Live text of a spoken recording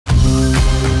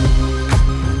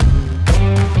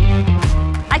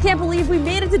can't believe we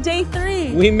made it to day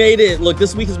 3. We made it. Look,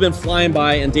 this week has been flying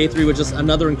by, and day 3 was just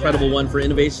another incredible one for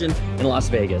innovation in Las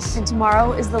Vegas. And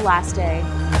tomorrow is the last day.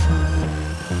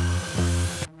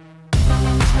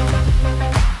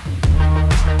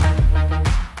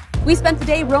 We spent the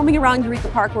day roaming around Eureka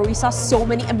Park, where we saw so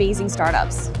many amazing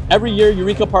startups. Every year,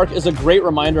 Eureka Park is a great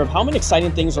reminder of how many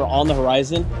exciting things are on the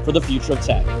horizon for the future of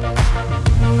tech.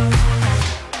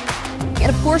 And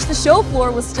of course, the show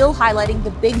floor was still highlighting the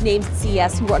big names at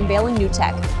CES who were unveiling new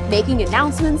tech, making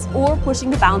announcements, or pushing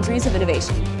the boundaries of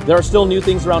innovation. There are still new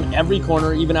things around every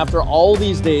corner, even after all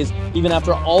these days, even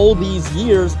after all these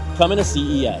years coming to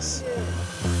CES.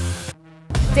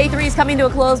 Day 3 is coming to a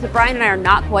close, but Brian and I are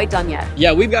not quite done yet.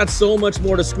 Yeah, we've got so much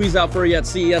more to squeeze out for you at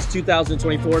CES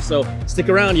 2024, so stick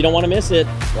around. You don't want to miss it.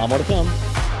 A lot more to come.